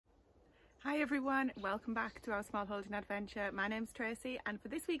Hi everyone, welcome back to our small holding adventure. My name's Tracy, and for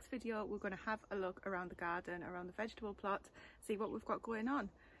this week's video we're going to have a look around the garden, around the vegetable plot, see what we've got going on.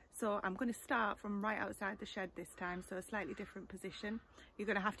 So I'm going to start from right outside the shed this time, so a slightly different position. You're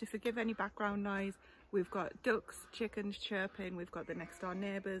going to have to forgive any background noise. We've got ducks, chickens chirping, we've got the next door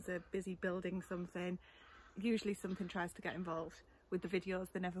neighbours are busy building something. Usually something tries to get involved. With the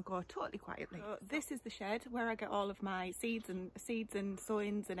videos, they never go totally quietly. So this is the shed where I get all of my seeds and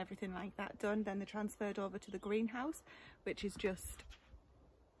sowings and everything like that done. Then they're transferred over to the greenhouse, which is just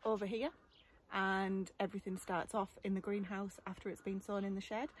over here, and everything starts off in the greenhouse after it's been sown in the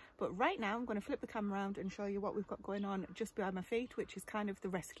shed. But right now I'm going to flip the camera around and show you what we've got going on just behind my feet, which is kind of the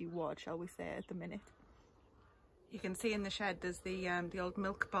rescue ward, shall we say, at the minute. You can see in the shed there's the old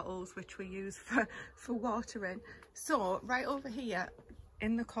milk bottles which we use for watering. So right over here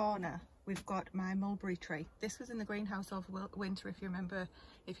in the corner we've got my mulberry tree. This was in the greenhouse over winter, if you remember,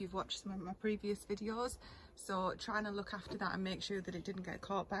 if you've watched some of my previous videos. So trying to look after that and make sure that it didn't get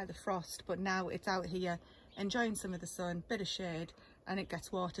caught by the frost. But now it's out here enjoying some of the sun, bit of shade, and it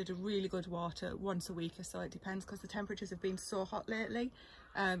gets watered, a really good water, once a week or so. It depends, because the temperatures have been so hot lately.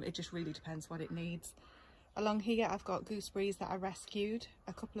 It just really depends what it needs. Along here I've got gooseberries that I rescued,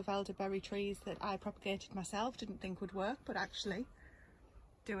 a couple of elderberry trees that I propagated myself, didn't think would work, but actually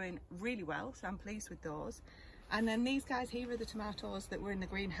doing really well, so I'm pleased with those. And then these guys here are the tomatoes that were in the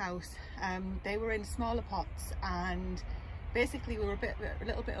greenhouse. They were in smaller pots and basically we were a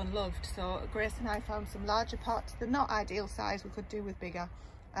little bit unloved, so Grace and I found some larger pots. They're not ideal size, we could do with bigger,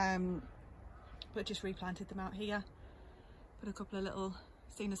 but just replanted them out here. Put a couple of little,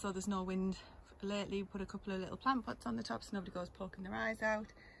 seeing as though there's no wind lately, put a couple of little plant pots on the top so nobody goes poking their eyes out.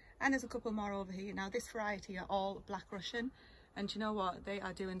 And there's a couple more over here. Now this variety are all Black Russian, and you know what, they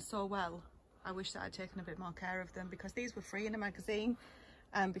are doing so well. I wish that I'd taken a bit more care of them, because these were free in a magazine,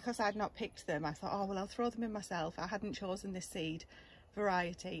 and because I'd not picked them I thought, oh well, I'll throw them in myself. I hadn't chosen this seed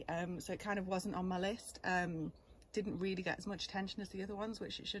variety, so it kind of wasn't on my list. Didn't really get as much attention as the other ones,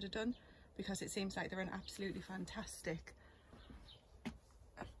 which it should have done, because it seems like they're an absolutely fantastic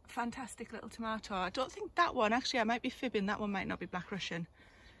little tomato. I don't think that one, actually I might be fibbing, that one might not be Black Russian,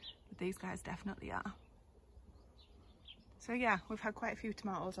 but these guys definitely are. So yeah, we've had quite a few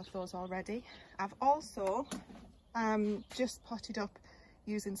tomatoes off those already. I've also just potted up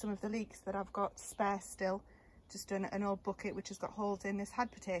using some of the leeks that I've got spare still. Just done an old bucket which has got holes in. This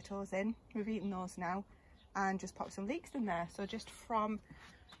had potatoes in, we've eaten those now, and just popped some leeks in there. So just got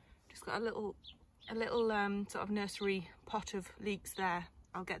a little sort of nursery pot of leeks there.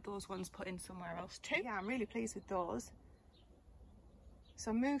 I'll get those ones put in somewhere else too. Yeah, I'm really pleased with those.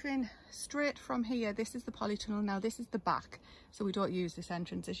 So moving straight from here, this is the polytunnel. Now this is the back, so we don't use this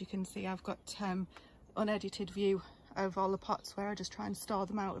entrance. As you can see, I've got unedited view of all the pots where I just try and store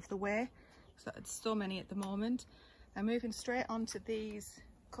them out of the way. So there's so many at the moment. And moving straight onto these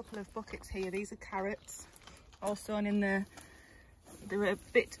couple of buckets here, these are carrots, all sown in they're a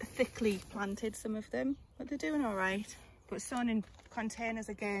bit thickly planted, some of them, but they're doing all right. But sown in containers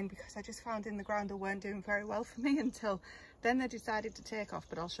again, because I just found in the ground they weren't doing very well for me until then they decided to take off,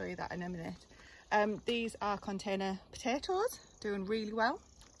 but I'll show you that in a minute. These are container potatoes, doing really well.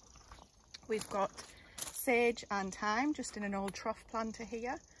 We've got sage and thyme just in an old trough planter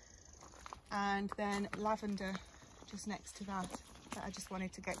here, and then lavender just next to that I just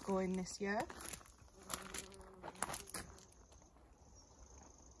wanted to get going this year.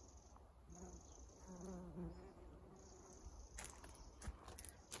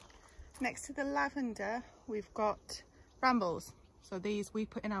 Next to the lavender we've got brambles, so these we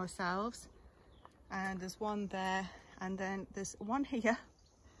put in ourselves, and there's one there, and then there's one here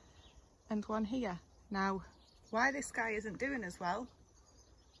and one here. Now why this guy isn't doing as well,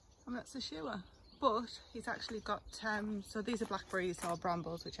 I'm not so sure, but he's actually got so these are blackberries or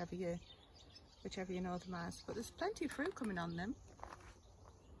brambles, whichever you know them as, but there's plenty of fruit coming on them.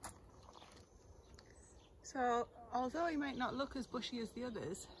 So although he might not look as bushy as the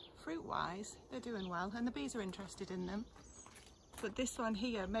others, fruit wise they're doing well, and the bees are interested in them. But this one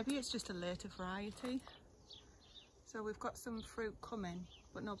here, maybe it's just a later variety, so we've got some fruit coming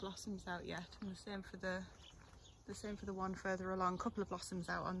but no blossoms out yet, and the same for the one further along, couple of blossoms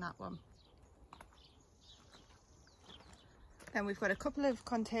out on that one. Then we've got a couple of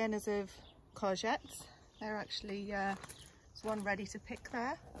containers of courgettes. They're actually there's one ready to pick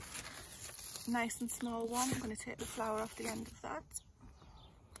there, nice and small one. I'm going to take the flower off the end of that.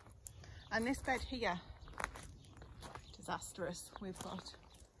 And this bed here, disastrous. We've got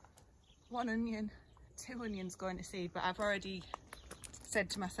one onion, 2 onions going to seed, but I've already said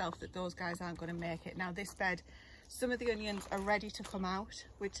to myself that those guys aren't going to make it. Now this bed, Some of the onions are ready to come out,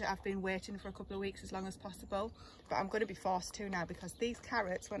 which I've been waiting for a couple of weeks as long as possible, but I'm going to be forced to now because these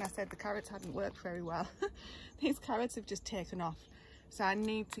carrots, when I said the carrots hadn't worked very well, these carrots have just taken off. So I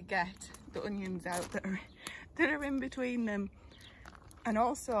need to get the onions out that are in between them. And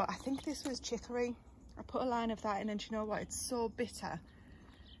also, I think this was chicory. I put a line of that in, and do you know what? It's so bitter.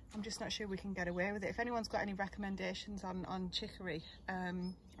 I'm just not sure we can get away with it. If anyone's got any recommendations on chicory,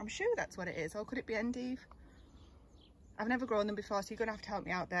 I'm sure that's what it is. Or could it be endive? I've never grown them before, so you're going to have to help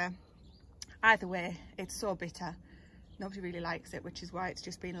me out there. Either way, it's so bitter. Nobody really likes it, which is why it's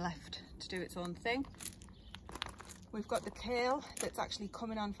just been left to do its own thing. We've got the kale that's actually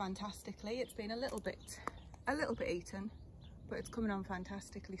coming on fantastically. It's been a little bit eaten, but it's coming on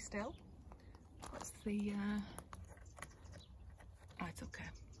fantastically still. What's the... Oh, it's okay.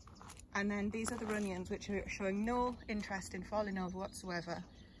 And then these are the onions, which are showing no interest in falling over whatsoever,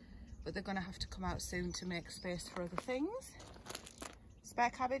 but they're going to have to come out soon to make space for other things.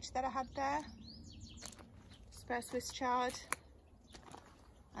 Spare cabbage that I had there, spare Swiss chard,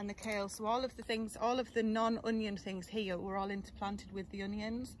 and the kale. So all of the things, all of the non-onion things here were all interplanted with the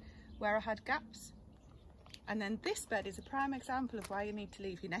onions where I had gaps. And then this bed is a prime example of why you need to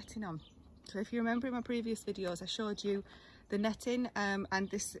leave your netting on. So if you remember in my previous videos, I showed you the netting, and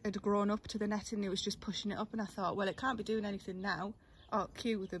this had grown up to the netting. It was just pushing it up, and I thought, well, it can't be doing anything now. Oh,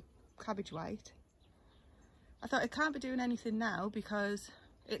 cue the cabbage white. I thought it can't be doing anything now because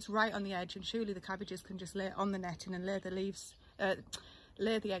it's right on the edge, and surely the cabbages can just lay on the netting and lay the leaves,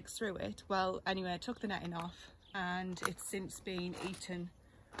 lay the eggs through it. Well, anyway, I took the netting off, and it's since been eaten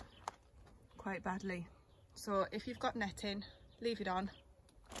quite badly. So if you've got netting, leave it on.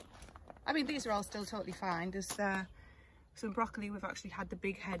 I mean, these are all still totally fine. There's some broccoli. We've actually had the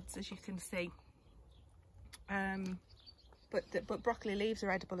big heads, as you can see. But broccoli leaves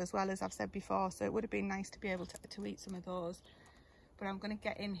are edible as well, as I've said before, so it would have been nice to be able to eat some of those. But I'm going to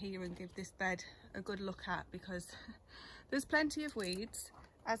get in here and give this bed a good look at, because there's plenty of weeds,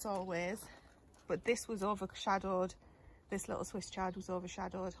 as always, but this was overshadowed. This little Swiss chard was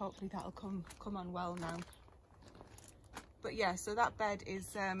overshadowed. Hopefully that'll come on well now. But yeah, so that bed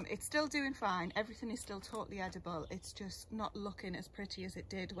is, it's still doing fine. Everything is still totally edible. It's just not looking as pretty as it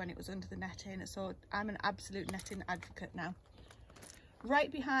did when it was under the netting. So I'm an absolute netting advocate now.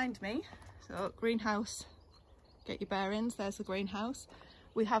 Right behind me, so greenhouse, get your bearings, there's the greenhouse.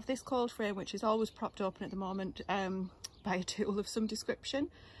 We have this cold frame, which is always propped open at the moment by a tool of some description.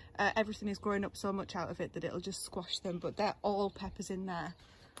 Everything is growing up so much out of it that it'll just squash them, but they're all peppers in there.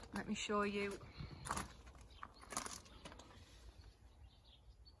 Let me show you.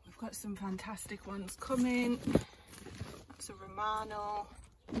 Got some fantastic ones coming. That's a Romano.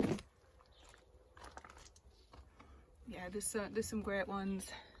 Yeah, there's some great ones.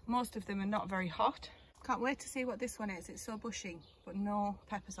 Most of them are not very hot. Can't wait to see what this one is. It's so bushy, but no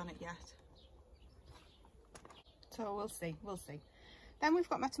peppers on it yet. So we'll see. Then we've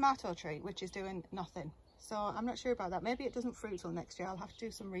got my tomato tree, which is doing nothing. So I'm not sure about that. Maybe it doesn't fruit till next year. I'll have to do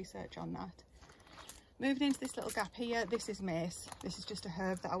some research on that. Moving into this little gap here, this is mace. This is just a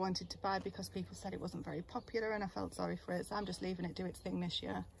herb that I wanted to buy because people said it wasn't very popular and I felt sorry for it, so I'm just leaving it do its thing this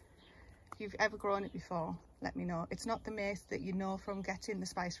year. If you've ever grown it before, let me know. It's not the mace that you know from getting the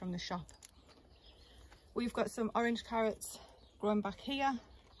spice from the shop. We've got some orange carrots growing back here,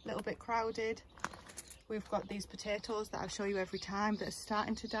 a little bit crowded. We've got these potatoes that I show you every time that are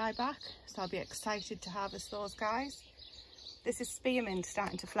starting to die back, so I'll be excited to harvest those guys. This is spearmint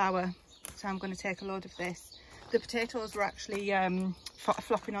starting to flower. So I'm going to take a load of this. The potatoes were actually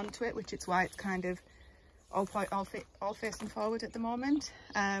flopping onto it, which is why it's kind of all facing forward at the moment.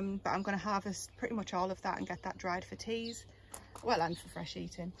 But I'm going to harvest pretty much all of that and get that dried for teas, well, and for fresh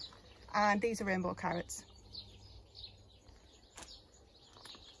eating. And these are rainbow carrots.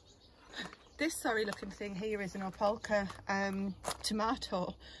 This sorry looking thing here is an opalka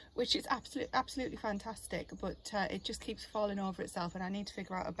tomato, which is absolutely fantastic, but it just keeps falling over itself, and I need to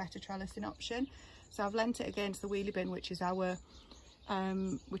figure out a better trellising option. So I've lent it against the wheelie bin, which is our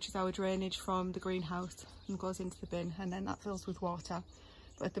drainage from the greenhouse and goes into the bin, and then that fills with water.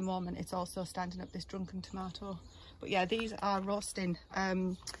 But at the moment it's also standing up this drunken tomato. But yeah, these are roasting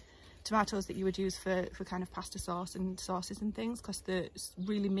tomatoes that you would use for kind of pasta sauce and sauces and things, because they're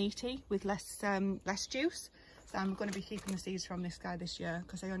really meaty with less juice. So I'm going to be keeping the seeds from this guy this year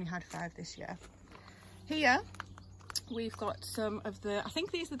because I only had 5 this year. Here we've got some of the, I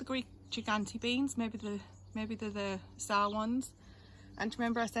think these are the Greek gigante beans, maybe they're the sour ones. And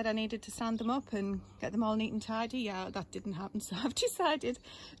remember I said I needed to sand them up and get them all neat and tidy? Yeah, that didn't happen, so I've decided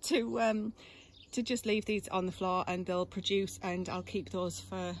to just leave these on the floor and they'll produce, and I'll keep those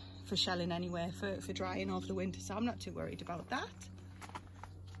for for shelling anyway, for drying over the winter, so I'm not too worried about that.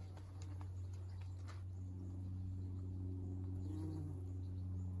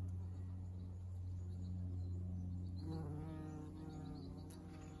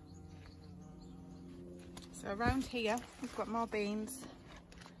 So around here we've got more beans,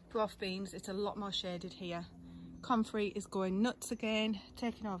 dwarf beans. It's a lot more shaded here. Comfrey is going nuts again,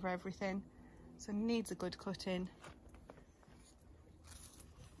 taking over everything, so needs a good cutting.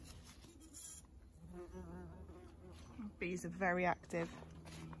 Bees are very active,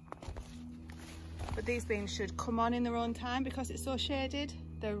 but these beans should come on in their own time because it's so shaded.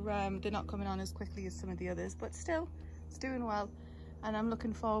 They're not coming on as quickly as some of the others, but still it's doing well, and I'm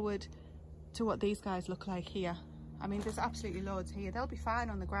looking forward to what these guys look like here. I mean, there's absolutely loads here. They'll be fine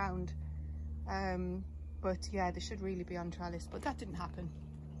on the ground, but yeah, they should really be on trellis, but that didn't happen.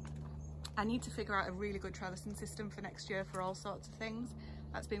 I need to figure out a really good trellising system for next year for all sorts of things.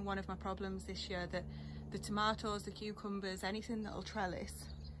 That's been one of my problems this year, that the tomatoes, the cucumbers, anything that'll trellis,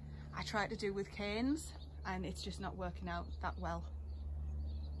 I try to do with canes and it's just not working out that well.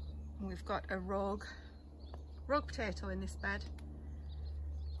 And we've got a rogue potato in this bed.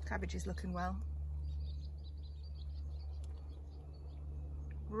 Cabbage is looking well.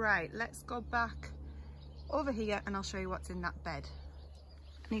 Right, let's go back over here and I'll show you what's in that bed.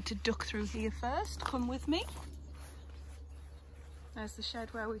 I need to duck through here first. Come with me. There's the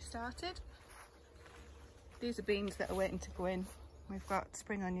shed where we started. These are beans that are waiting to go in. We've got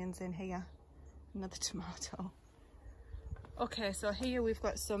spring onions in here, another tomato. Okay, so here we've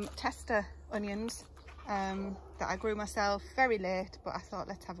got some tester onions that I grew myself very late, but I thought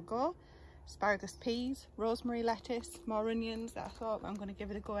let's have a go. Asparagus peas, rosemary lettuce, more onions that I thought I'm going to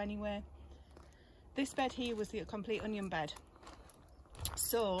give it a go anyway. This bed here was the complete onion bed.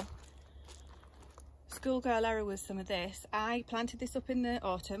 So, schoolgirl error with some of this. I planted this up in the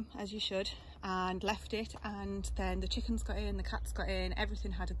autumn, as you should, and left it, and then the chickens got in, the cats got in,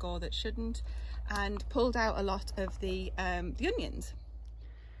 everything had a go that shouldn't, and pulled out a lot of the onions.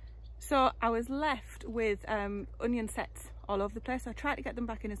 So I was left with onion sets all over the place. So I tried to get them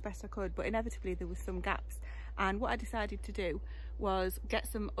back in as best I could, but inevitably there was some gaps. And what I decided to do was get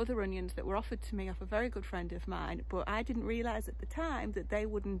some other onions that were offered to me off a very good friend of mine, but I didn't realise at the time that they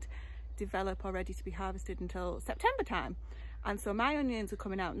wouldn't develop or ready to be harvested until September time. And so my onions are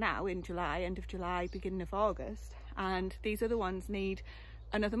coming out now in July, end of July, beginning of August, and these other ones need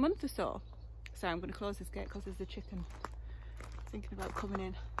another month or so. So I'm going to close this gate because there's a chicken thinking about coming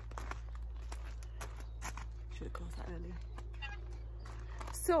in. Should have closed that earlier.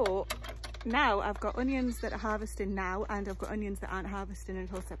 So now I've got onions that are harvesting now, and I've got onions that aren't harvesting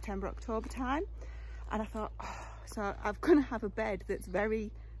until September, October time. And I thought, oh, so I'm going to have a bed that's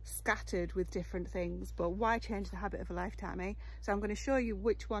very scattered with different things, but why change the habit of a lifetime, eh? So I'm going to show you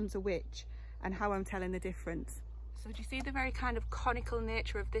which ones are which and how I'm telling the difference. So do you see the very kind of conical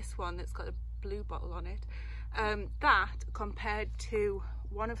nature of this one that's got a blue bottle on it? That compared to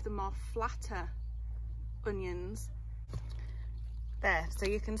one of the more flatter onions there, so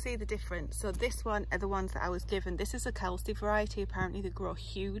you can see the difference. So this one are the ones that I was given. This is a Kelsey variety. Apparently they grow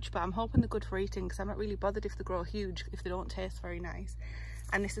huge, but I'm hoping they're good for eating because I'm not really bothered if they grow huge if they don't taste very nice.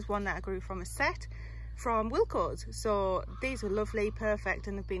 And this is one that I grew from a set from Wilco's. So these are lovely, perfect,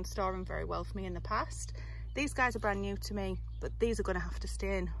 and they've been storing very well for me in the past. These guys are brand new to me, but these are going to have to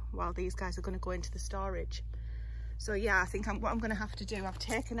stay in while these guys are going to go into the storage. So yeah, I think what I'm going to have to do, I've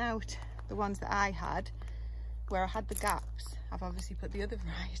taken out the ones that I had where I had the gaps. I've obviously put the other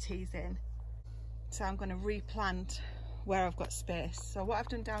varieties in. So I'm going to replant where I've got space. So what I've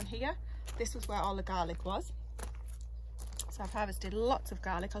done down here, this was where all the garlic was. So I've harvested lots of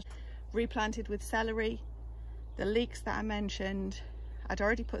garlic. I've replanted with celery, the leeks that I mentioned. I'd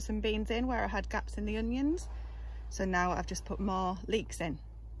already put some beans in where I had gaps in the onions. So now I've just put more leeks in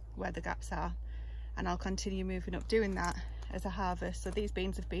where the gaps are. And I'll continue moving up doing that as a harvest. So these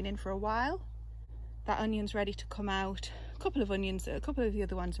beans have been in for a while. That onion's ready to come out. A couple of the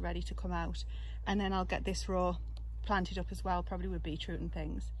other ones are ready to come out. And then I'll get this row planted up as well, probably with beetroot and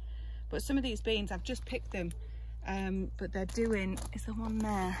things. But some of these beans, I've just picked them. But they're doing, is there one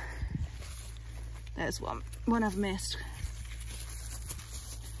there? There's one I've missed.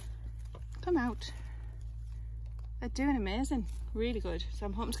 Come out. They're doing amazing, really good. So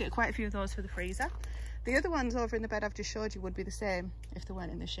I'm hoping to get quite a few of those for the freezer. The other ones over in the bed I've just showed you would be the same if they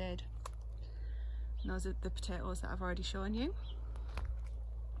weren't in the shade. And those are the potatoes that I've already shown you.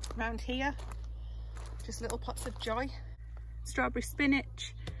 Around here, just little pots of joy. Strawberry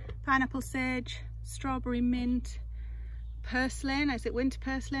spinach, pineapple sage, strawberry mint, purslane, is it winter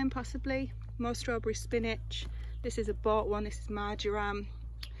purslane possibly? More strawberry spinach. This is a bought one, this is marjoram.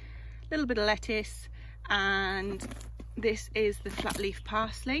 little bit of lettuce, and this is the flat leaf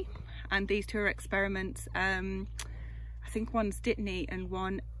parsley, and these two are experiments. I think one's Dittany and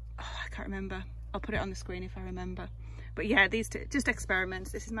one, oh, I can't remember. I'll put it on the screen if I remember. But yeah, these two just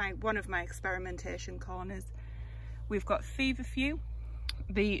experiments. This is one of my experimentation corners. We've got feverfew,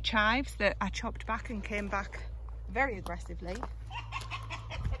 the chives that I chopped back and came back very aggressively.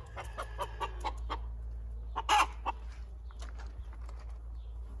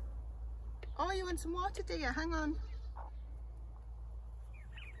 Oh, you want some water, dear? Hang on.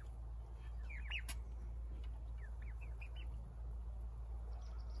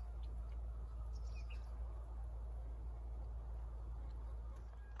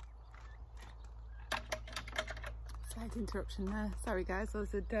 Slight interruption there. Sorry guys,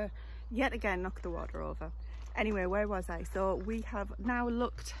 those would yet again knock the water over. Anyway, where was I? So we have now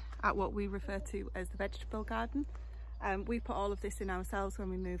looked at what we refer to as the vegetable garden. We put all of this in ourselves when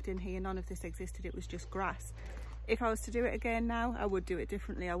we moved in here. None of this existed, it was just grass. If I was to do it again now, I would do it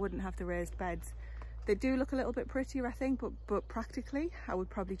differently. I wouldn't have the raised beds. They do look a little bit prettier, I think, but practically I would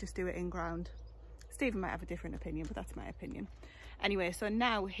probably just do it in ground. Stephen might have a different opinion, but that's my opinion. Anyway, so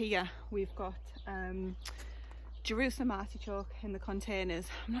now here we've got Jerusalem artichoke in the containers.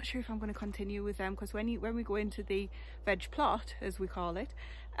 I'm not sure if I'm going to continue with them, because when we go into the veg plot, as we call it,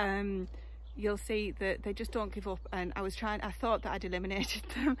 you'll see that they just don't give up. And I thought that I'd eliminated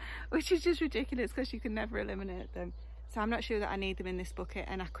them, which is just ridiculous because you can never eliminate them. So I'm not sure that I need them in this bucket,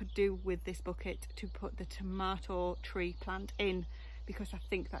 and I could do with this bucket to put the tomato tree plant in, because I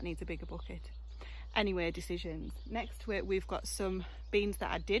think that needs a bigger bucket. Anyway, decisions. Next to it we've got some beans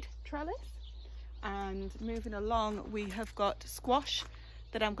that I did trellis. And moving along, we have got squash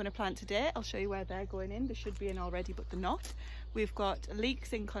that I'm going to plant today. I'll show you where they're going in. They should be in already, but they're not. We've got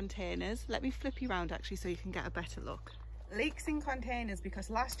leeks in containers. Let me flip you around actually so you can get a better look. Leeks in containers because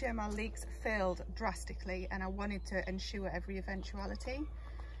last year my leeks failed drastically and I wanted to ensure every eventuality.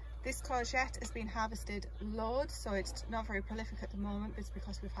 This courgette has been harvested loads, so it's not very prolific at the moment. It's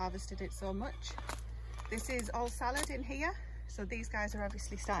because we've harvested it so much. This is all salad in here. So these guys are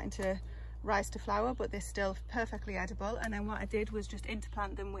obviously starting to rise to flower, but they're still perfectly edible. And then what I did was just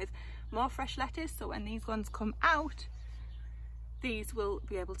interplant them with more fresh lettuce, so when these ones come out, these will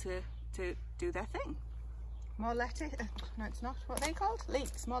be able to do their thing. More lettuce, no it's not, what are they called?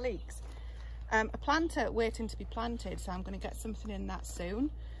 Leeks, more leeks. A planter waiting to be planted, so I'm going to get something in that soon.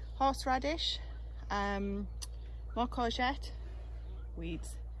 Horseradish, more courgette,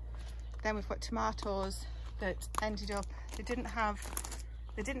 weeds. Then we've got tomatoes that ended up, they didn't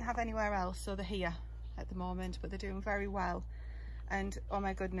have anywhere else, so they're here at the moment, but they're doing very well. And oh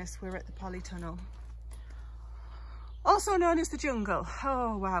my goodness, we're at the polytunnel, also known as the jungle.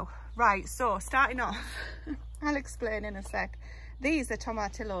 Oh wow. Right, so starting off, I'll explain in a sec. These are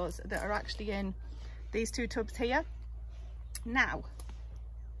tomatillos that are actually in these two tubs here. Now,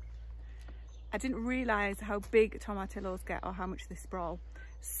 I didn't realise how big tomatillos get or how much they sprawl,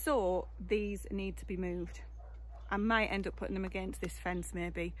 so these need to be moved. I might end up putting them against this fence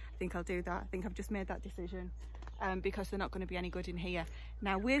maybe. I think I'll do that. I think I've just made that decision because they're not going to be any good in here.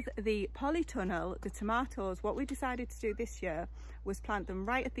 Now with the polytunnel, the tomatoes, what we decided to do this year was plant them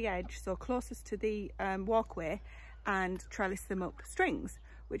right at the edge, so closest to the walkway, and trellis them up strings,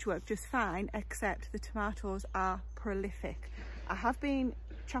 which worked just fine, except the tomatoes are prolific. I have been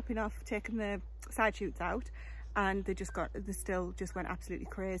chopping off, taking the side shoots out, and they still just went absolutely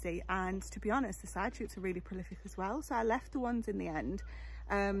crazy. And to be honest, the side shoots are really prolific as well, so I left the ones in the end.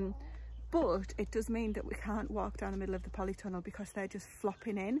 But it does mean that we can't walk down the middle of the polytunnel because they're just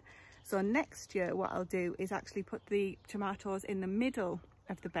flopping in. So next year what I'll do is actually put the tomatoes in the middle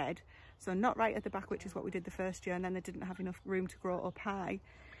of the bed, so not right at the back, which is what we did the first year, and then they didn't have enough room to grow up high.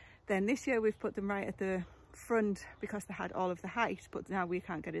 Then this year we've put them right at the front because they had all of the height, but now we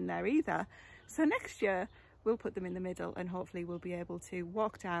can't get in there either. So next year we'll put them in the middle, and hopefully we'll be able to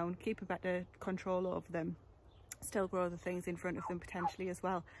walk down, keep a better control over them, still grow the things in front of them potentially as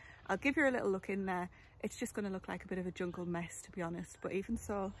well. I'll give you a little look in there. It's just going to look like a bit of a jungle mess, to be honest, but even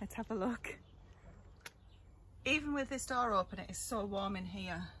so, let's have a look. Even with this door open, it is so warm in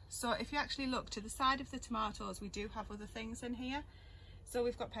here. So if you actually look to the side of the tomatoes, we do have other things in here. So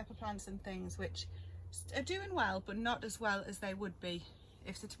we've got pepper plants and things which are doing well, but not as well as they would be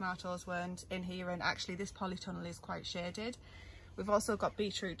if the tomatoes weren't in here. And actually this polytunnel is quite shaded. We've also got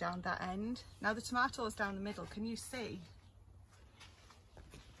beetroot down that end. Now the tomatoes down the middle, can you see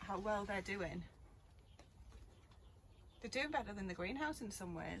how well they're doing? They're doing better than the greenhouse in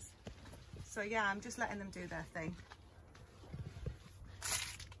some ways. So yeah, I'm just letting them do their thing.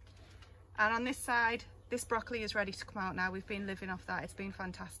 And on this side, This broccoli is ready to come out now. We've been living off that. It's been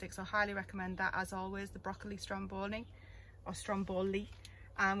fantastic. So I highly recommend that, as always, the broccoli stromboli or stromboli.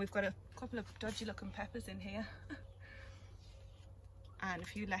 And we've got a couple of dodgy looking peppers in here and a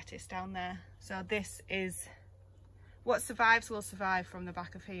few lettuce down there. So this is what survives will survive from the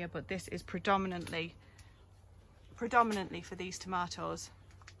back of here, but this is predominantly for these tomatoes.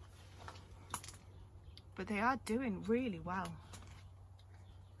 But they are doing really well.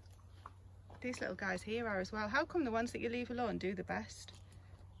 These little guys here are as well. How come the ones that you leave alone do the best?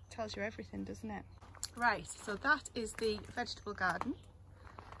 Tells you everything, doesn't it? Right, so that is the vegetable garden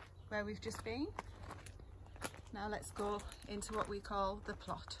where we've just been. Now let's go into what we call the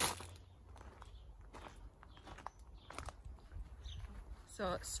plot.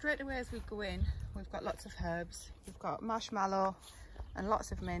 So straight away as we go in, we've got lots of herbs. We've got marshmallow and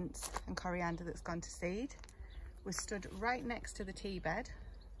lots of mint and coriander that's gone to seed. We're stood right next to the tea bed,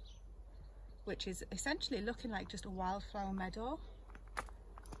 which is essentially looking like just a wildflower meadow.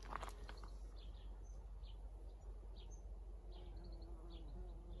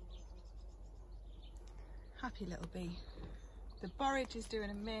 Happy little bee. The borage is doing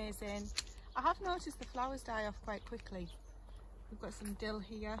amazing. I have noticed the flowers die off quite quickly. We've got some dill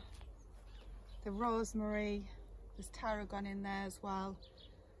here, the rosemary, there's tarragon in there as well.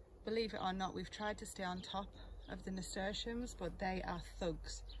 Believe it or not, we've tried to stay on top of the nasturtiums, but they are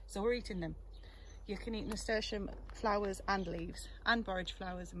thugs, so we're eating them. You can eat nasturtium flowers and leaves, and borage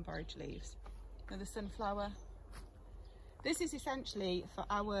flowers and borage leaves. Now the sunflower. This is essentially for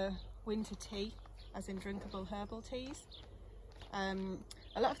our winter tea, as in drinkable herbal teas.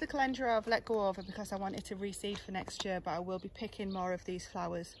 A lot of the calendula I've let go over because I wanted to reseed for next year, but I will be picking more of these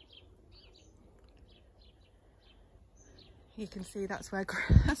flowers. You can see that's where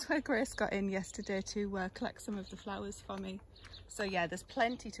Grace got in yesterday to collect some of the flowers for me. So yeah, there's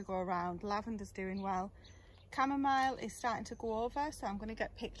plenty to go around. Lavender's doing well. Chamomile is starting to go over, so I'm going to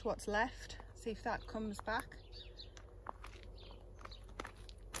get picked what's left, see if that comes back.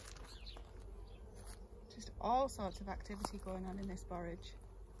 Just all sorts of activity going on in this borage.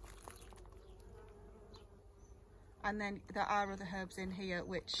 And then there are other herbs in here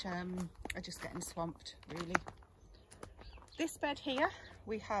which are just getting swamped, really. This bed here,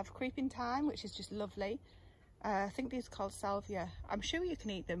 we have creeping thyme, which is just lovely. I think these are called salvia. I'm sure you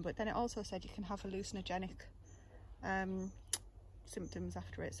can eat them, but then it also said you can have hallucinogenic symptoms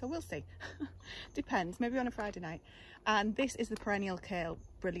after it. So we'll see. Depends, maybe on a Friday night. And this is the perennial kale.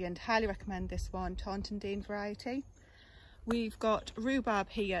 Brilliant. Highly recommend this one, Taunton variety. We've got rhubarb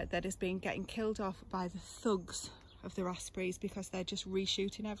here that has been getting killed off by the thugs of the raspberries because they're just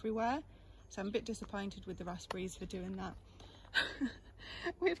reshooting everywhere. So I'm a bit disappointed with the raspberries for doing that.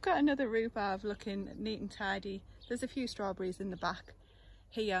 We've got another rhubarb looking neat and tidy. There's a few strawberries in the back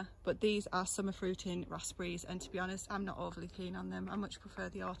here, but these are summer fruiting raspberries, and to be honest, I'm not overly keen on them. I much prefer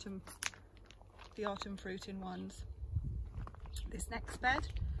the autumn fruiting ones. This next bed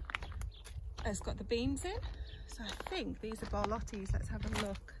has got the beans in, so I think these are borlottis. Let's have a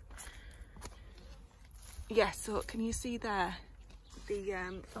look. Yes, so can you see there the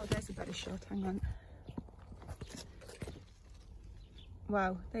oh, there's a better shot, hang on.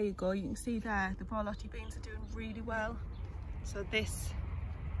 Wow, there you go, you can see there the borlotti beans are doing really well. So this,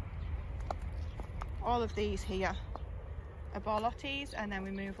 all of these here are borlottis, and then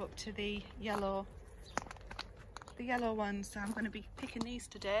we move up to the yellow ones. So I'm going to be picking these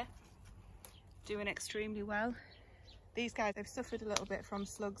today. Doing extremely well. These guys, they've suffered a little bit from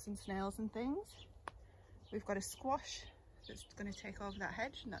slugs and snails and things. We've got a squash that's going to take over that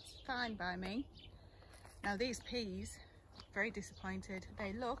hedge, and that's fine by me. Now these peas, very disappointed.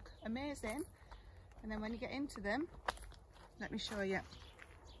 They look amazing, and then when you get into them, let me show you.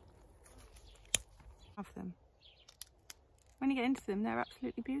 Of them. When you get into them, they're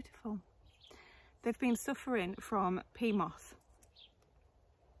absolutely beautiful. They've been suffering from pea moth.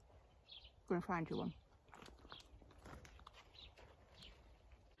 I'm going to find you one.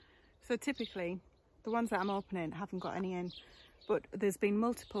 So typically, the ones that I'm opening haven't got any in, but there's been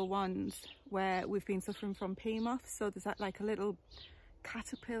multiple ones where we've been suffering from pea moth. So there's that like a little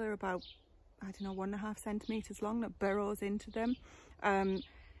caterpillar about, I don't know, 1.5 centimeters long that burrows into them.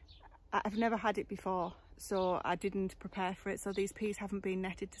 I've never had it before, so I didn't prepare for it. So these peas haven't been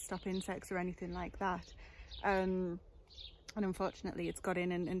netted to stop insects or anything like that. And unfortunately it's got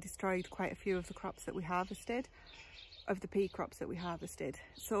in and destroyed quite a few of the crops that we harvested, of the pea crops that we harvested.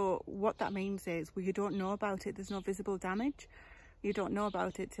 So what that means is, well, you don't know about it, there's no visible damage. You don't know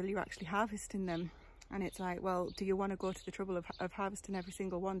about it till you're actually harvesting them. And it's like, well, do you want to go to the trouble of harvesting every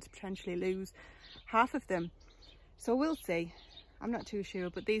single one to potentially lose half of them? So we'll see. I'm not too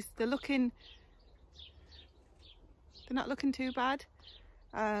sure, but they're looking They're not looking too bad,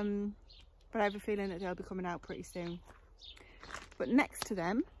 but I have a feeling that they'll be coming out pretty soon. But next to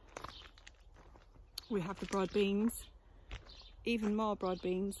them we have the broad beans, even more broad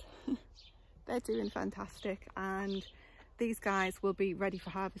beans. They're doing fantastic, and these guys will be ready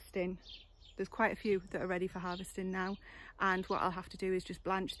for harvesting. There's quite a few that are ready for harvesting now, and what I'll have to do is just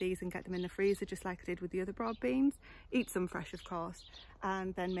blanch these and get them in the freezer just like I did with the other broad beans. Eat some fresh, of course,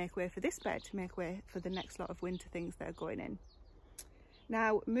 and then make way for this bed to make way for the next lot of winter things that are going in.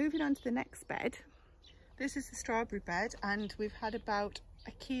 Now, moving on to the next bed, this is the strawberry bed, and we've had about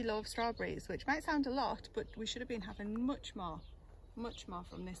a kilo of strawberries, which might sound a lot, but we should have been having much more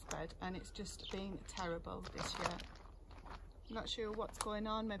from this bed, and it's just been terrible this year. I'm not sure what's going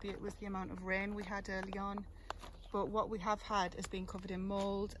on. Maybe it was the amount of rain we had early on, but what we have had has been covered in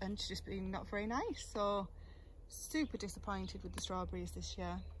mould and it's just been not very nice. So super disappointed with the strawberries this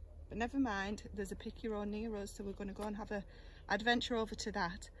year, but never mind, there's a pick your own near us, so we're going to go and have a adventure over to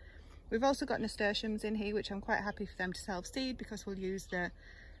that. We've also got nasturtiums in here, which I'm quite happy for them to self-seed because we'll use the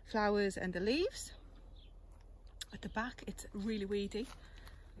flowers and the leaves. At the back it's really weedy.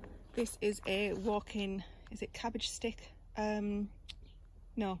 This is a walking, is it cabbage stick?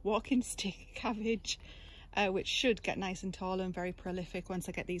 No, walking stick cabbage, which should get nice and tall and very prolific once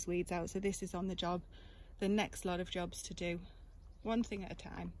I get these weeds out. So this is on the job, the next lot of jobs to do, one thing at a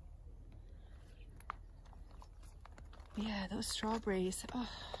time. Yeah, those strawberries. Oh.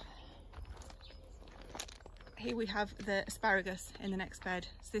 Here we have the asparagus in the next bed.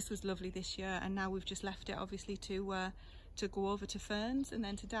 So this was lovely this year, and now we've just left it obviously to go over to ferns and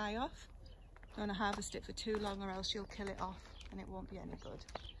then to die off. Don't want to harvest it for too long or else you'll kill it off and it won't be any good.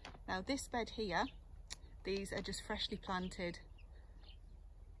 Now this bed here, these are just freshly planted.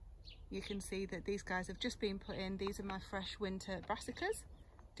 You can see that these guys have just been put in. These are my fresh winter brassicas,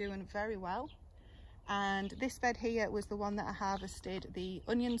 doing very well. And this bed here was the one that I harvested the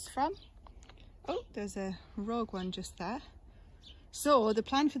onions from. Oh, there's a rogue one just there. So the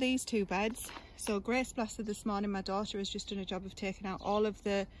plan for these two beds, so Grace, bless her, this morning my daughter has just done a job of taking out all of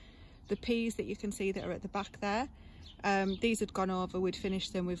the peas that you can see that are at the back there. These had gone over, we'd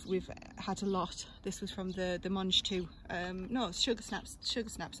finished them, we've had a lot. This was from the Munch 2, no, sugar snaps,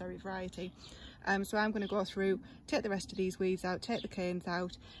 sorry, variety. So I'm going to go through, take the rest of these weeds out, take the canes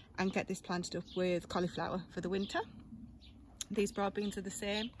out, and get this planted up with cauliflower for the winter. These broad beans are the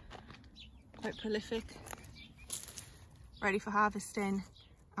same, quite prolific, ready for harvesting,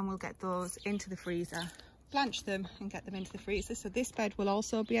 and we'll get those into the freezer, blanch them and get them into the freezer. So this bed will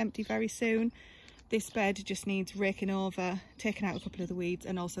also be empty very soon. This bed just needs raking over, taking out a couple of the weeds,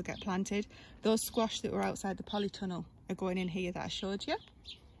 and also get planted. Those squash that were outside the polytunnel are going in here that I showed you.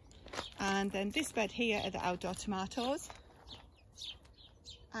 And then this bed here are the outdoor tomatoes,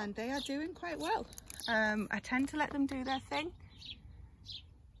 and they are doing quite well. I tend to let them do their thing,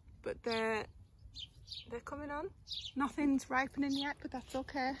 but they're coming on. Nothing's ripening yet, but that's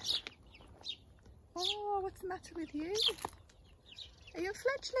okay. Oh, what's the matter with you? Are you a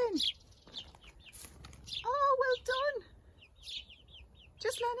fledgling? Oh, well done.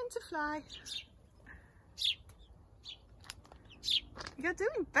 Just learning to fly. You're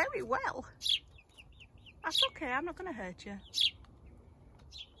doing very well. That's okay, I'm not going to hurt you.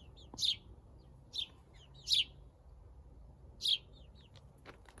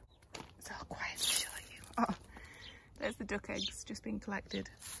 So I'll quietly show you. Oh, there's the duck eggs just being collected.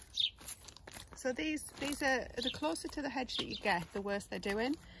 So these are the closer to the hedge that you get, the worse they're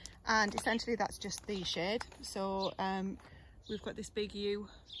doing. And essentially that's just the shade. So we've got this big yew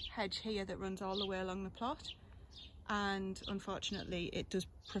hedge here that runs all the way along the plot, and unfortunately it does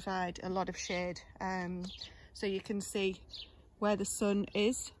provide a lot of shade. So you can see where the sun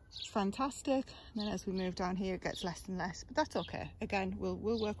is, it's fantastic, and then as we move down here it gets less and less, but that's okay. Again,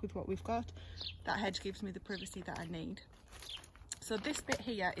 we'll work with what we've got. That hedge gives me the privacy that I need. So this bit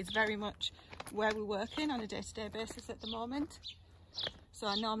here is very much where we're working on a day-to-day basis at the moment. So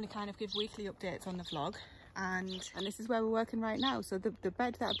I normally kind of give weekly updates on the vlog, and this is where we're working right now. So the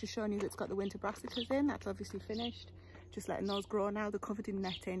bed that I've just shown you that's got the winter brassicas in, that's obviously finished. Just letting those grow now. They're covered in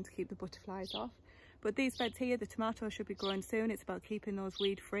netting to keep the butterflies off. But these beds here, the tomatoes should be growing soon. It's about keeping those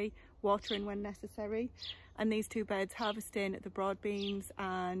weed free, watering when necessary. And these two beds, harvesting the broad beans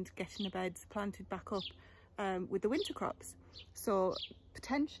and getting the beds planted back up with the winter crops. So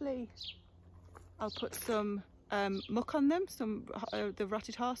potentially I'll put some muck on them, some the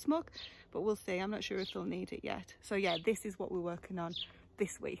rotted horse muck, but we'll see. I'm not sure if they'll need it yet. So yeah, this is what we're working on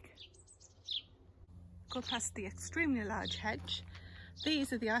this week. Go past the extremely large hedge.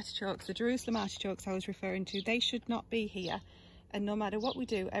 These are the artichokes, the Jerusalem artichokes I was referring to. They should not be here. And no matter what we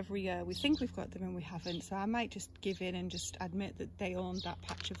do every year, we think we've got them and we haven't. So I might just give in and just admit that they own that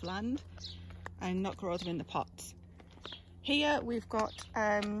patch of land and not grow them in the pots. Here we've got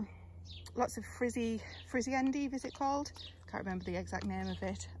lots of frizzy endive, is it called? Can't remember the exact name of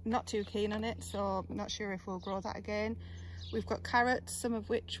it. I'm not too keen on it, so I'm not sure if we'll grow that again. We've got carrots, some of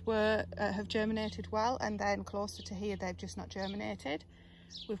which have germinated well, and then closer to here they've just not germinated.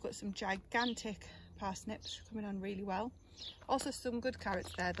 We've got some gigantic parsnips coming on really well. Also some good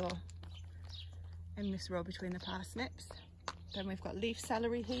carrots there though, in this row between the parsnips. Then we've got leaf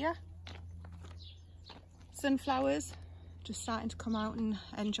celery here. Sunflowers just starting to come out and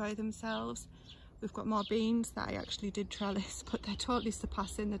enjoy themselves. We've got more beans that I actually did trellis, but they're totally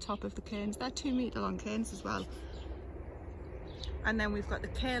surpassing the top of the canes. They're 2 metre long canes as well. And then we've got the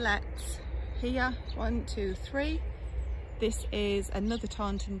kalettes here, 1, 2, 3. This is another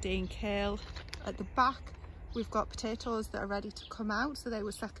Taunton Dean kale. At the back we've got potatoes that are ready to come out, so they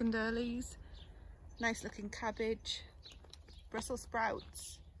were second earlies. Nice looking cabbage, Brussels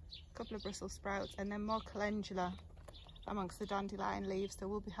sprouts, a couple of Brussels sprouts, and then more calendula amongst the dandelion leaves, so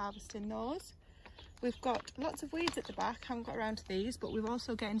we'll be harvesting those. We've got lots of weeds at the back, haven't got around to these, but we've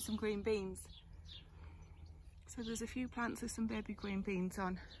also getting some green beans. So there's a few plants with some baby green beans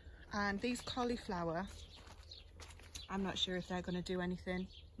on. And these cauliflower, I'm not sure if they're going to do anything.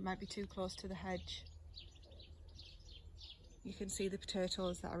 It might be too close to the hedge. You can see the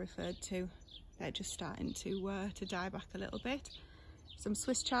potatoes that I referred to. They're just starting to die back a little bit. Some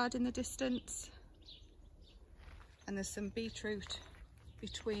Swiss chard in the distance. And there's some beetroot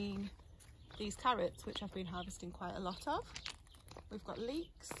between these carrots, which I've been harvesting quite a lot of. We've got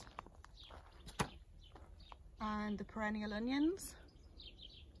leeks and the perennial onions.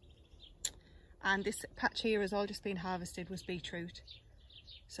 And this patch here has all just been harvested was beetroot.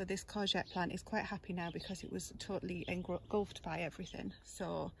 So this courgette plant is quite happy now because it was totally engulfed by everything.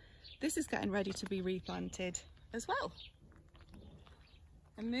 So this is getting ready to be replanted as well.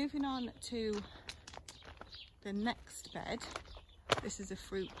 And moving on to the next bed, this is a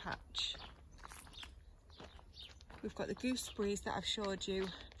fruit patch. We've got the gooseberries that I've showed you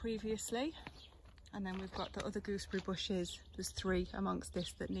previously, and then we've got the other gooseberry bushes. There's 3 amongst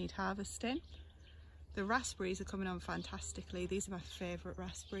this that need harvesting. The raspberries are coming on fantastically. These are my favourite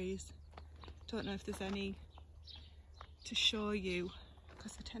raspberries. Don't know if there's any to show you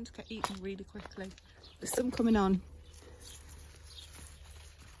because they tend to get eaten really quickly. There's some coming on.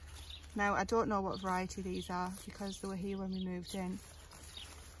 Now I don't know what variety these are because they were here when we moved in,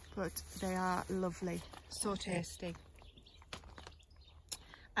 but they are lovely, so tasty.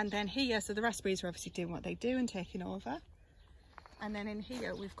 And then here, so the raspberries are obviously doing what they do and taking over. And then in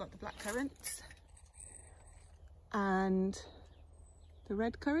here we've got the black currants and the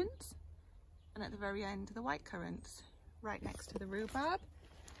red currants, and at the very end the white currants, right next to the rhubarb.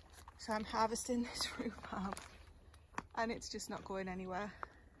 So I'm harvesting this rhubarb and it's just not going anywhere.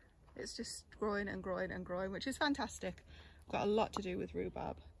 It's just growing and growing and growing, which is fantastic. I've got a lot to do with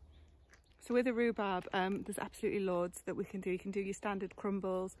rhubarb. So with the rhubarb, there's absolutely loads that we can do. You can do your standard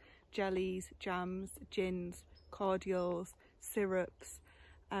crumbles, jellies, jams, gins, cordials, syrups.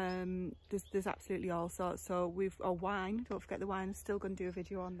 There's absolutely all sorts. So wine, don't forget the wine, I'm still going to do a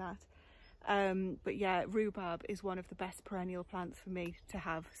video on that. But yeah, rhubarb is one of the best perennial plants for me to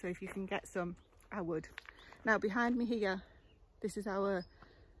have. So if you can get some, I would. Now behind me here, this is our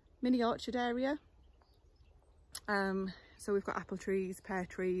mini orchard area. So we've got apple trees, pear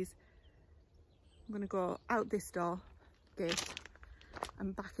trees. I'm going to go out this door gate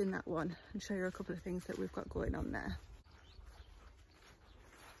and back in that one and show you a couple of things that we've got going on there.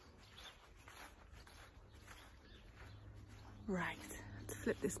 Right, let's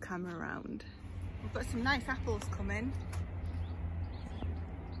flip this camera around. We've got some nice apples coming.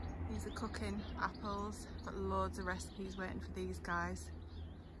 These are cooking apples. Got loads of recipes waiting for these guys.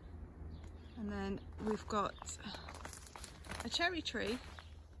 And then we've got a cherry tree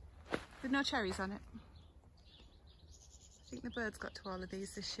with no cherries on it. I think the birds got to all of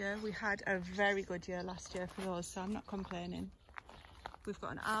these this year. We had a very good year last year for those, so I'm not complaining. We've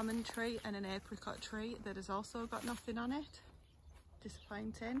got an almond tree and an apricot tree that has also got nothing on it.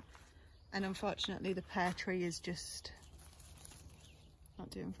 Disappointing. And unfortunately the pear tree is just not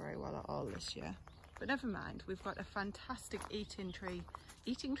doing very well at all this year. But never mind, we've got a fantastic eating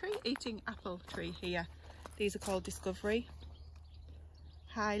apple tree here. These are called Discovery.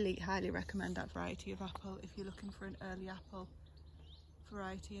 Highly recommend that variety of apple if you're looking for an early apple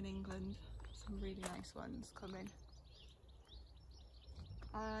variety in England. Some really nice ones coming.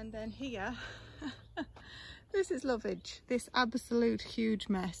 And then here, this is lovage. This absolute huge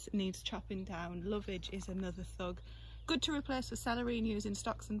mess needs chopping down. Lovage is another thug. good to replace with celery and use in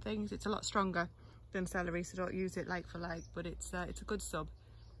stocks and things. It's a lot stronger than celery, so don't use it like for like, but it's a good sub.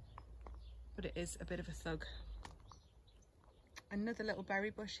 But it is a bit of a thug. Another little berry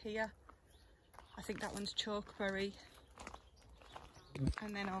bush here. I think that one's chokeberry.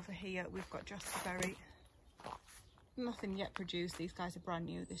 And then over here we've got josperberry. Nothing yet produced. These guys are brand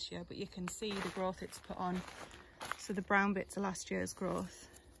new this year, but you can see the growth it's put on. So the brown bits are last year's growth,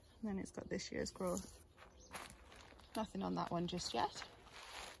 and then it's got this year's growth. Nothing on that one just yet.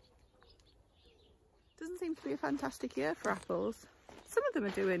 Doesn't seem to be a fantastic year for apples. Some of them are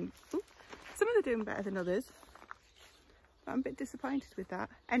doing better than others. But I'm a bit disappointed with that.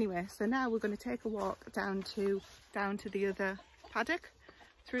 Anyway, so now we're going to take a walk down to the other paddock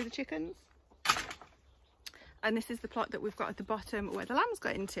through the chickens. And this is the plot that we've got at the bottom where the lambs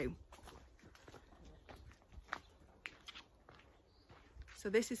got into. So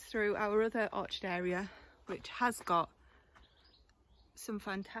this is through our other orchard area, which has got some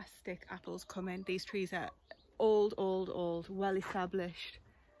fantastic apples coming. These trees are old, well established,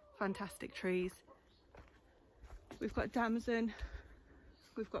 fantastic trees. We've got damson,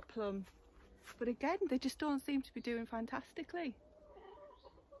 we've got plum, but again, they just don't seem to be doing fantastically.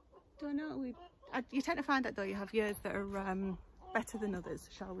 Don't know, you tend to find that though, you have years that are better than others,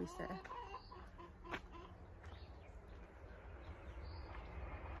 shall we say.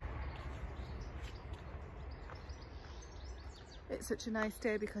 It's such a nice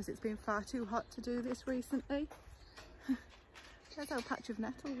day because it's been far too hot to do this recently. There's our patch of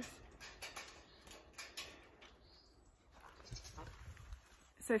nettles.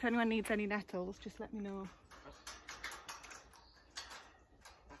 So if anyone needs any nettles, just let me know.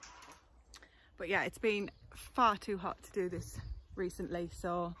 But yeah, it's been far too hot to do this recently,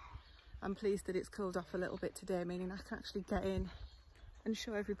 so I'm pleased that it's cooled off a little bit today, meaning I can actually get in and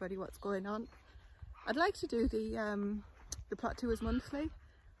show everybody what's going on. I'd like to do the plot tours monthly.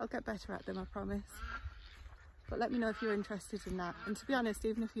 I'll get better at them, I promise. But let me know if you're interested in that. And to be honest,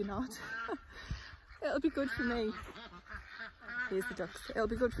 even if you're not, it'll be good for me. Here's the ducks. It'll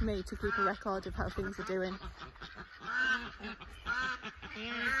be good for me to keep a record of how things are doing.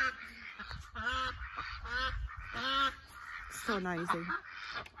 So noisy.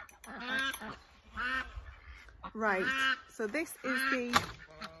 Right, so this is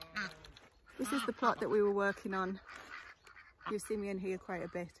the plot that we were working on. You see me in here quite a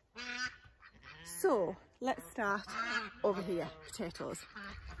bit. So let's start over here. Potatoes.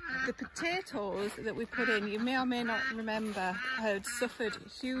 The potatoes that we put in, you may or may not remember, had suffered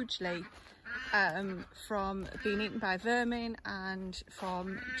hugely from being eaten by vermin and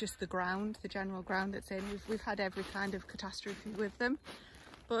from just the ground, the general ground that's in. We've had every kind of catastrophe with them,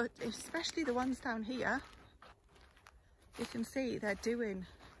 but especially the ones down here, you can see they're doing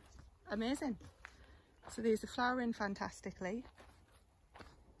amazing. So these are flowering fantastically.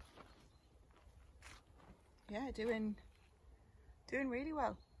 Yeah, doing really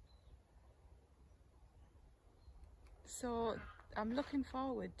well. So I'm looking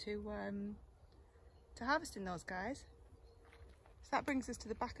forward to harvesting those guys. So that brings us to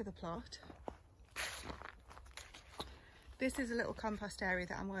the back of the plot. This is a little compost area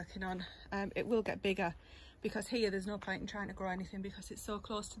that I'm working on. It will get bigger because here there's no point in trying to grow anything because it's so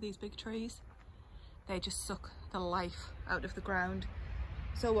close to these big trees. They just suck the life out of the ground.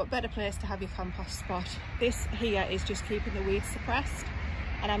 So what better place to have your compost spot? This here is just keeping the weeds suppressed,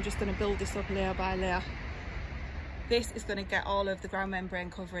 and I'm just going to build this up layer by layer. This is going to get all of the ground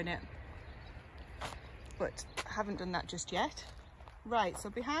membrane covering it, but I haven't done that just yet. Right, so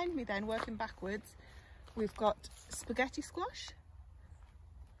behind me then, working backwards, we've got spaghetti squash.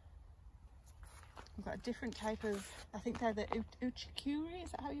 We've got a different type of, I think they're the uchikuri,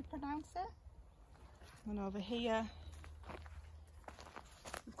 is that how you pronounce it? And over here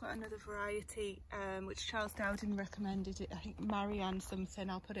we've got another variety which Charles Dowden recommended it, I think Marianne something.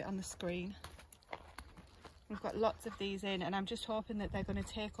 I'll put it on the screen. We've got lots of these in, and I'm just hoping that they're going to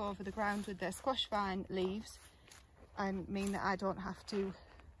take over the ground with their squash vine leaves and mean that I don't have to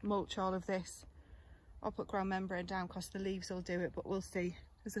mulch all of this or put ground membrane down because the leaves will do it, but we'll see.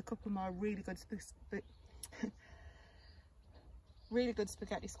 There's a couple more really good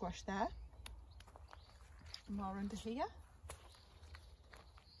spaghetti squash there. More under here,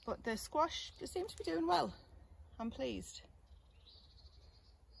 but the squash just seems to be doing well. I'm pleased.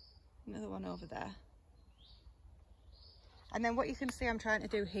 Another one over there. And then what you can see I'm trying to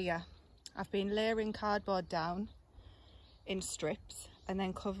do here, I've been layering cardboard down in strips and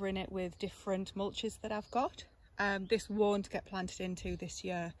then covering it with different mulches that I've got. This won't get planted into this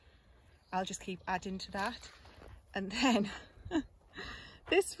year. I'll just keep adding to that. And then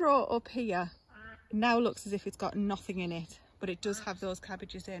this row up here now looks as if it's got nothing in it, but it does have those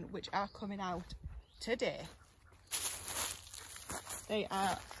cabbages in, which are coming out today. They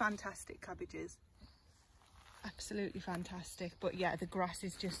are fantastic cabbages, absolutely fantastic. But yeah, the grass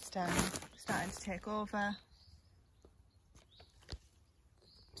is just starting to take over,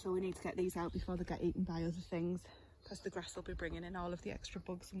 so we need to get these out before they get eaten by other things, because the grass will be bringing in all of the extra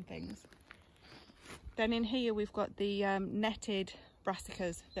bugs and things. Then in here we've got the netted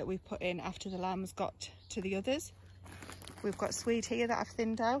brassicas that we've put in after the lambs got to the others. We've got swede here that I've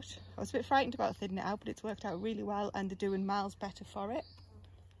thinned out. I was a bit frightened about thinning it out, but it's worked out really well and they're doing miles better for it.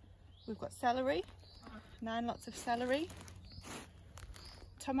 We've got celery, 9 lots of celery,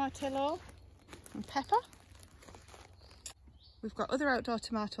 tomatillo and pepper. We've got other outdoor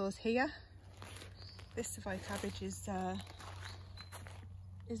tomatoes here. This Savoy cabbage is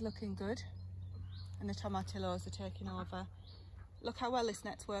looking good, and the tomatillos are taking over. Look how well this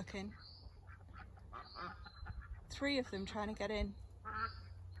net's working. 3 of them trying to get in.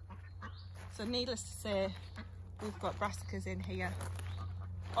 So needless to say, we've got brassicas in here.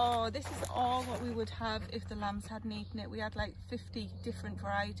 Oh, this is all what we would have if the lambs hadn't eaten it. We had like 50 different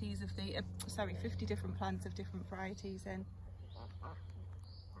varieties of the, 50 different plants of different varieties in.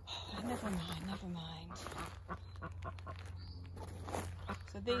 Oh, never mind, never mind.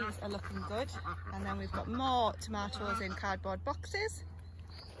 So these are looking good. And then we've got more tomatoes in cardboard boxes,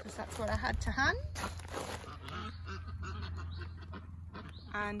 because that's what I had to hand.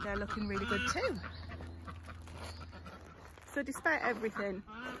 And they're looking really good too. So despite everything,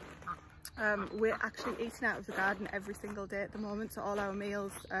 we're actually eating out of the garden every single day at the moment. So all our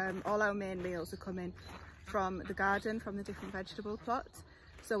meals, all our main meals are coming from the garden, from the different vegetable plots.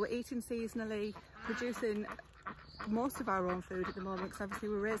 So we're eating seasonally, producing most of our own food at the moment, because obviously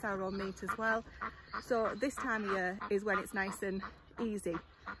we raise our own meat as well. So this time of year is when it's nice and easy,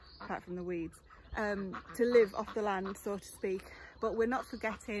 apart from the weeds, to live off the land, so to speak. But we're not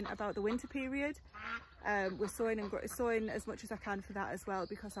forgetting about the winter period. We're sowing as much as I can for that as well,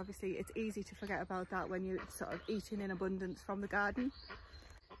 because obviously it's easy to forget about that when you're sort of eating in abundance from the garden.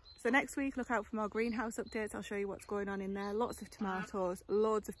 So next week, look out for more greenhouse updates. I'll show you what's going on in there. Lots of tomatoes,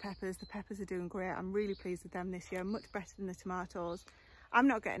 loads of peppers. The peppers are doing great. I'm really pleased with them this year, much better than the tomatoes. I'm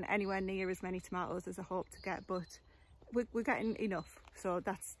not getting anywhere near as many tomatoes as I hope to get, but we're getting enough, so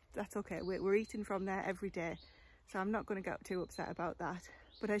that's okay. We're eating from there every day, so I'm not going to get too upset about that.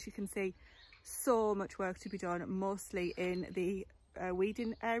 But as you can see, so much work to be done, mostly in the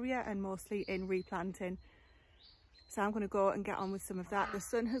weeding area and mostly in replanting. So I'm going to go and get on with some of that. The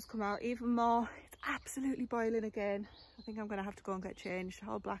sun has come out even more. It's absolutely boiling again. I think I'm going to have to go and get changed.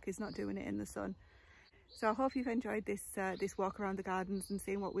 All black is not doing it in the sun. So I hope you've enjoyed this this walk around the gardens and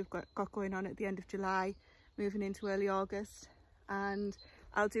seeing what we've got going on at the end of July, moving into early August. And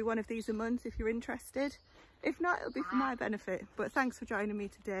I'll do one of these a month if you're interested. If not, it'll be for my benefit. But thanks for joining me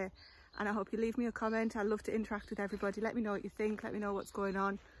today, and I hope you leave me a comment. I love to interact with everybody. Let me know what you think. Let me know what's going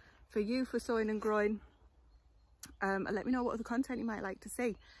on for you for sowing and growing. And let me know what other content you might like to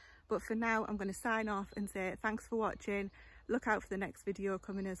see. But for now, I'm going to sign off and say thanks for watching. Look out for the next video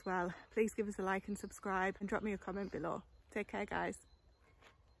coming as well. Please give us a like and subscribe, and drop me a comment below. Take care, guys.